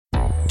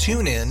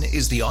TuneIn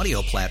is the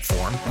audio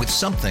platform with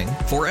something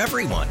for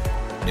everyone.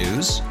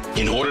 News.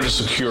 In order to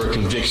secure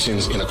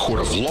convictions in a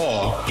court of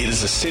law, it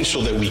is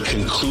essential that we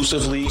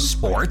conclusively.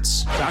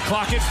 Sports. Got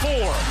clock at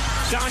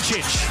 4.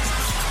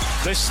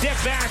 Doncic. The step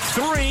back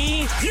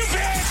 3. You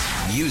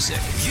bet. Music.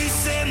 You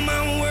set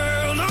my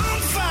world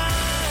on fire.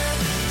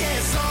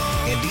 Yes,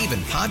 and even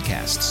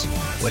podcasts.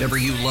 Whatever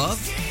you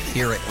love,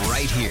 hear it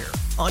right here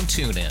on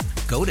TuneIn.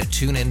 Go to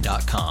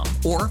TuneIn.com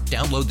or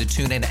download the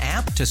TuneIn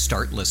app to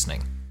start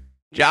listening.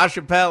 Josh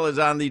Appel is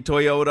on the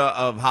Toyota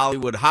of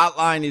Hollywood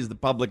hotline. He's the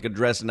public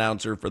address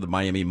announcer for the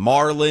Miami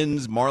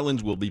Marlins.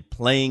 Marlins will be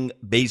playing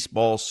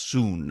baseball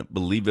soon,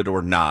 believe it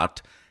or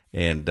not.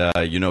 And,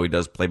 he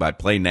does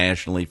play-by-play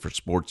nationally for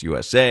Sports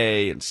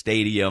USA and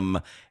Stadium.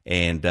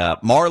 And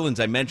Marlins,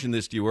 I mentioned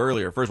this to you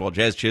earlier. First of all,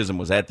 Jazz Chisholm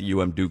was at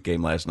the Duke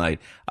game last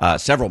night.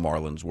 Several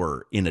Marlins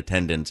were in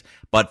attendance.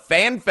 But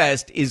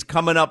FanFest is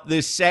coming up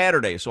this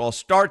Saturday. So I'll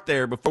start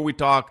there before we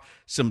talk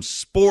some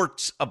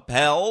sports.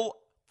 Appel.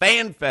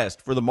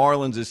 FanFest for the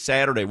Marlins is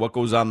Saturday. What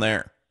goes on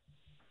there?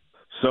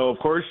 So, of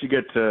course, you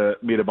get to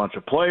meet a bunch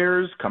of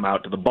players, come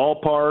out to the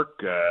ballpark,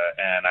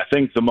 and I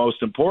think the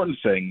most important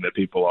thing that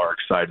people are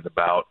excited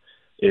about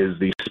is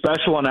the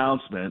special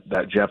announcement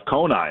that Jeff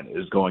Conine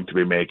is going to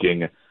be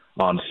making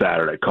on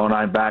Saturday.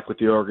 Conine back with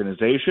the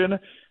organization,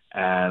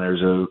 and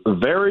there's a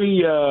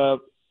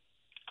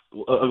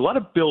lot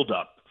of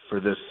build-up for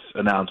this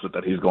announcement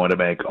that he's going to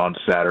make on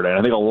Saturday. And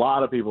I think a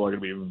lot of people are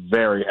going to be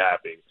very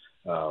happy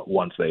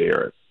once they hear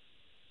it.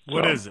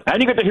 What is it?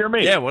 And you get to hear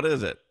me. Yeah, what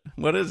is it?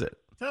 What is it?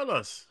 Tell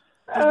us.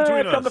 Come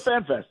to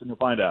FanFest and you'll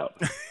find out.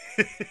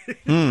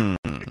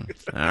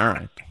 All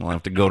right. We'll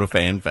have to go to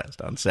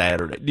FanFest on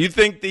Saturday. Do you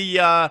think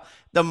the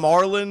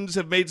Marlins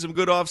have made some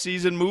good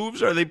offseason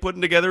moves? Are they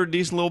putting together a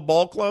decent little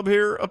ball club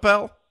here,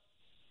 Appel?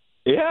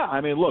 Yeah,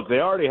 I mean, look, they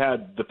already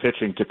had the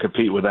pitching to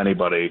compete with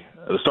anybody,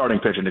 the starting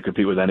pitching to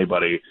compete with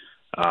anybody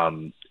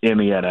in the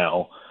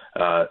NL.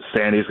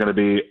 Sandy's going to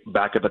be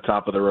back at the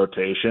top of the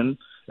rotation.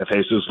 If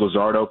Jesus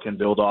Luzardo can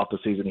build off the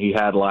season he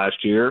had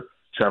last year,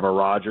 Trevor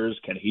Rogers,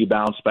 can he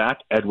bounce back?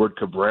 Edward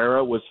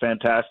Cabrera was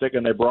fantastic,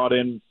 and they brought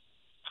in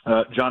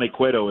Johnny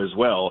Cueto as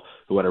well,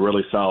 who had a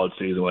really solid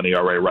season when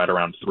ERA right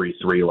around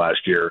 3.3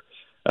 last year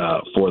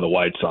for the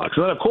White Sox.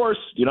 And then, of course,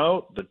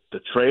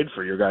 the trade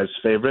for your guys'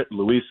 favorite,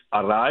 Luis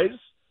Arraez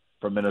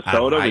from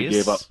Minnesota.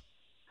 Arraez.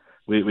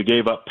 We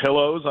gave up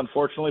pillows,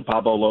 unfortunately,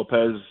 Pablo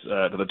Lopez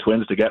to the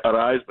Twins to get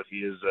Arraez, but he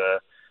is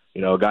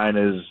a guy in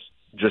his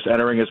just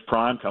entering his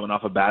prime, coming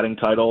off a batting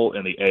title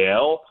in the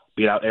AL.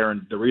 Beat out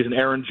Aaron. The reason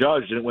Aaron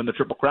Judge didn't win the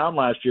Triple Crown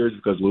last year is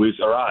because Luis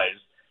Arraez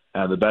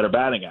had the better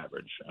batting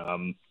average.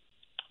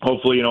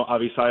 Hopefully,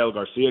 Avisail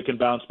Garcia can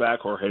bounce back.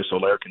 Jorge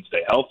Soler can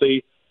stay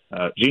healthy.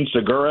 Gene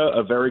Segura,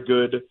 a very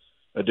good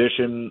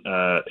addition.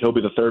 He'll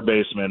be the third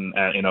baseman,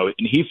 and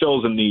he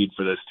fills a need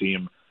for this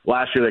team.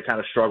 Last year, they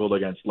kind of struggled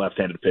against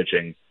left-handed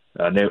pitching.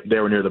 They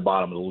were near the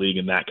bottom of the league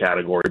in that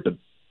category, but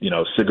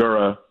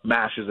Segura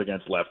mashes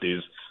against lefties,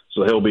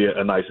 so he'll be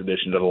a nice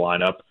addition to the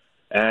lineup.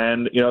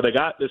 And, they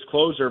got this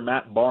closer,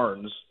 Matt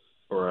Barnes,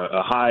 or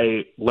a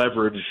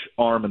high-leverage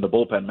arm in the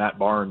bullpen, Matt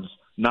Barnes,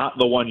 not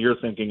the one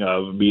you're thinking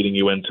of beating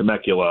you in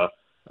Temecula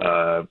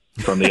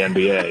from the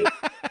NBA.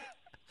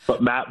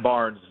 But Matt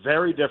Barnes,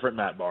 very different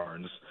Matt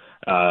Barnes,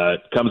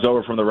 comes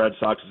over from the Red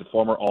Sox as a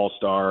former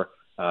All-Star.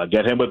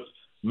 Get him with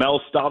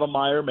Mel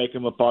Stottlemyre, make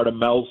him a part of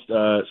Mel's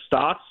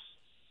Stotts.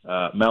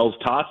 Mel's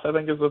Tots, I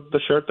think, is the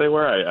shirt they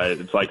wear.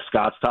 It's like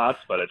Scott's Tots,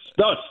 but it's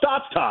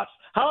Stotts Tots.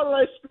 How did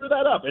I screw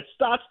that up? It's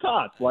Stotts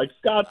Tots, like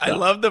Scott's Tots. I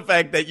love the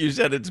fact that you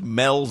said it's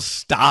Mel's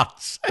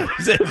Stotts,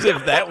 as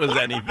if that was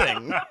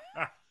anything.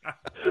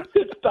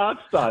 It's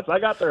Stotts Tots. I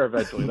got there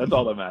eventually. That's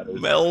all that matters.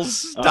 Mel's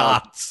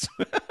Stotts.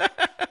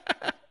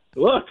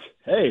 Look,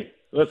 hey,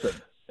 listen.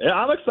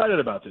 I'm excited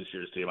about this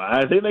year's team.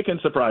 I think they can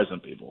surprise some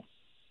people.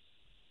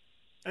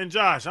 And,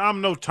 Josh,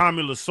 I'm no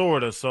Tommy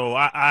Lasorda, so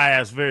I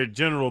ask very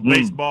general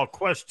baseball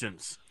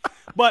questions.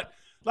 But,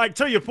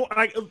 to your point,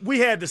 we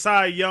had the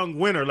Cy Young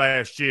winner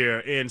last year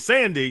in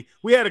Sandy.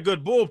 We had a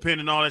good bullpen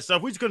and all that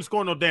stuff. We just couldn't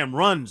score no damn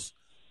runs.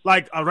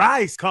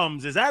 Arraez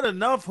comes. Is that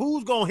enough?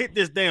 Who's going to hit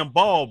this damn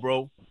ball,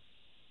 bro?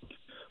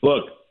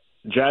 Look,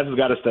 Jazz has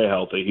got to stay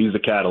healthy. He's the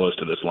catalyst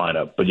to this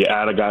lineup. But you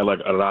add a guy like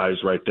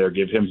Arraez right there,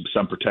 give him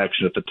some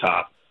protection at the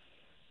top.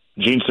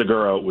 Gene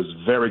Segura was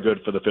very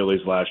good for the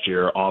Phillies last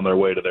year on their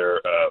way to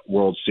their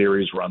World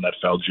Series run that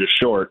fell just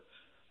short,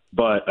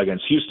 but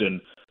against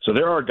Houston. So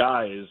there are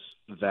guys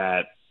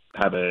that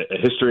have a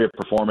history of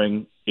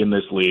performing in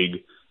this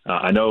league.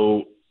 I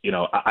know,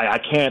 I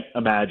can't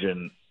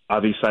imagine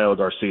Avisail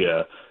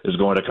Garcia is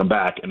going to come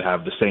back and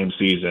have the same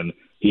season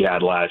he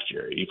had last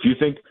year. If you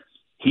think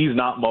he's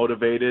not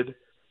motivated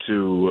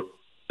to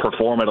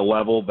perform at a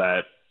level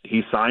that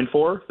he signed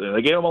for,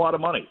 they gave him a lot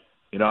of money.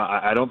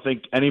 I don't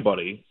think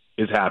anybody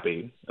is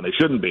happy, and they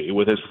shouldn't be,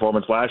 with his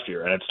performance last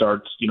year. And it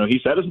starts, he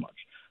said as much.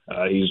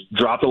 He's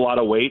dropped a lot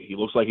of weight. He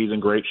looks like he's in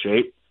great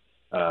shape.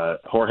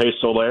 Jorge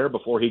Soler,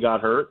 before he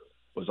got hurt,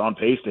 was on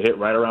pace to hit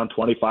right around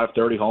 25,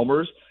 30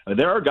 homers. And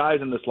there are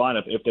guys in this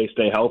lineup, if they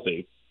stay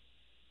healthy,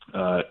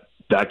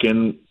 that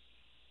can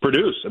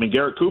produce. I mean,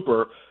 Garrett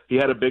Cooper, he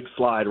had a big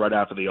slide right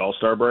after the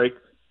All-Star break,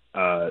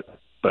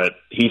 but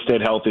he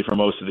stayed healthy for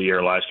most of the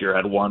year last year,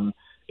 had one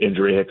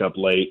injury hiccup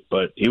late,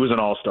 but he was an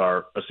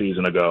All-Star a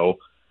season ago.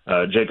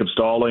 Jacob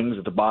Stallings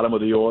at the bottom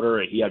of the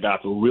order, he got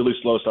off a really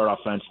slow start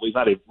offensively. He's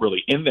not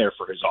really in there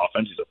for his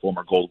offense. He's a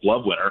former Gold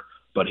Glove winner,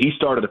 but he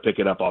started to pick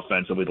it up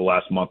offensively the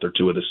last month or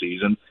two of the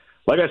season.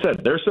 Like I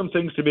said, there's some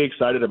things to be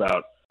excited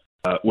about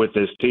with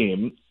this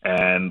team,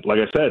 and like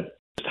I said,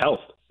 just health.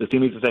 This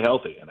team needs to stay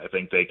healthy, and I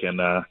think they can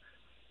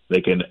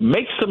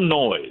make some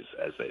noise,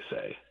 as they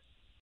say.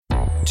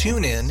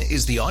 TuneIn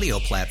is the audio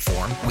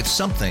platform with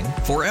something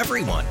for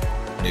everyone.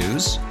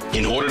 News.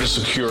 In order to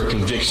secure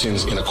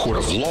convictions in a court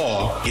of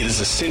law, it is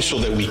essential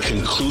that we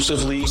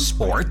conclusively.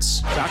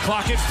 Sports. Shot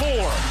clock at 4.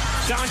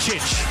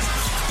 Doncic.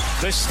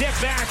 The step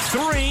back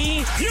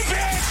 3. You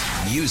bet.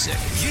 Music.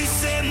 You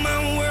set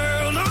my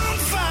world on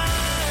fire.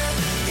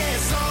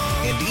 Yes,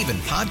 and even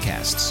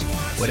podcasts.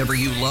 Whatever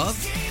you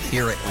love,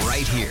 hear it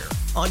right here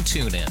on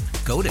TuneIn.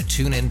 Go to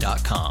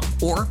TuneIn.com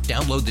or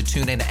download the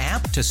TuneIn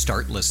app to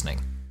start listening.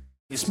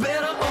 It's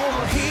better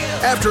over here.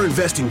 After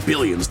investing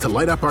billions to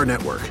light up our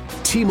network,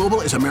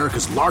 T-Mobile is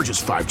America's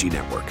largest 5G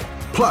network.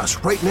 Plus,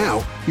 right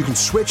now, you can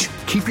switch,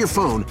 keep your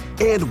phone,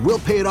 and we'll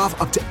pay it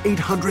off up to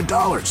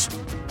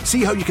 $800.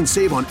 See how you can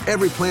save on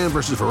every plan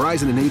versus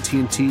Verizon and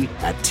AT&T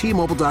at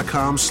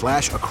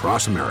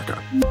T-Mobile.com/across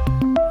America.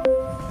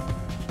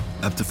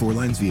 Up to 4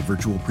 lines via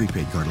virtual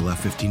prepaid card. Allow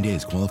 15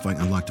 days. Qualifying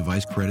unlocked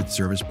device credit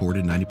service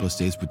ported 90+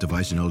 states with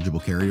device and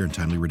eligible carrier and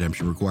timely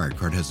redemption required.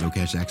 Card has no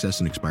cash access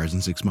and expires in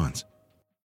 6 months.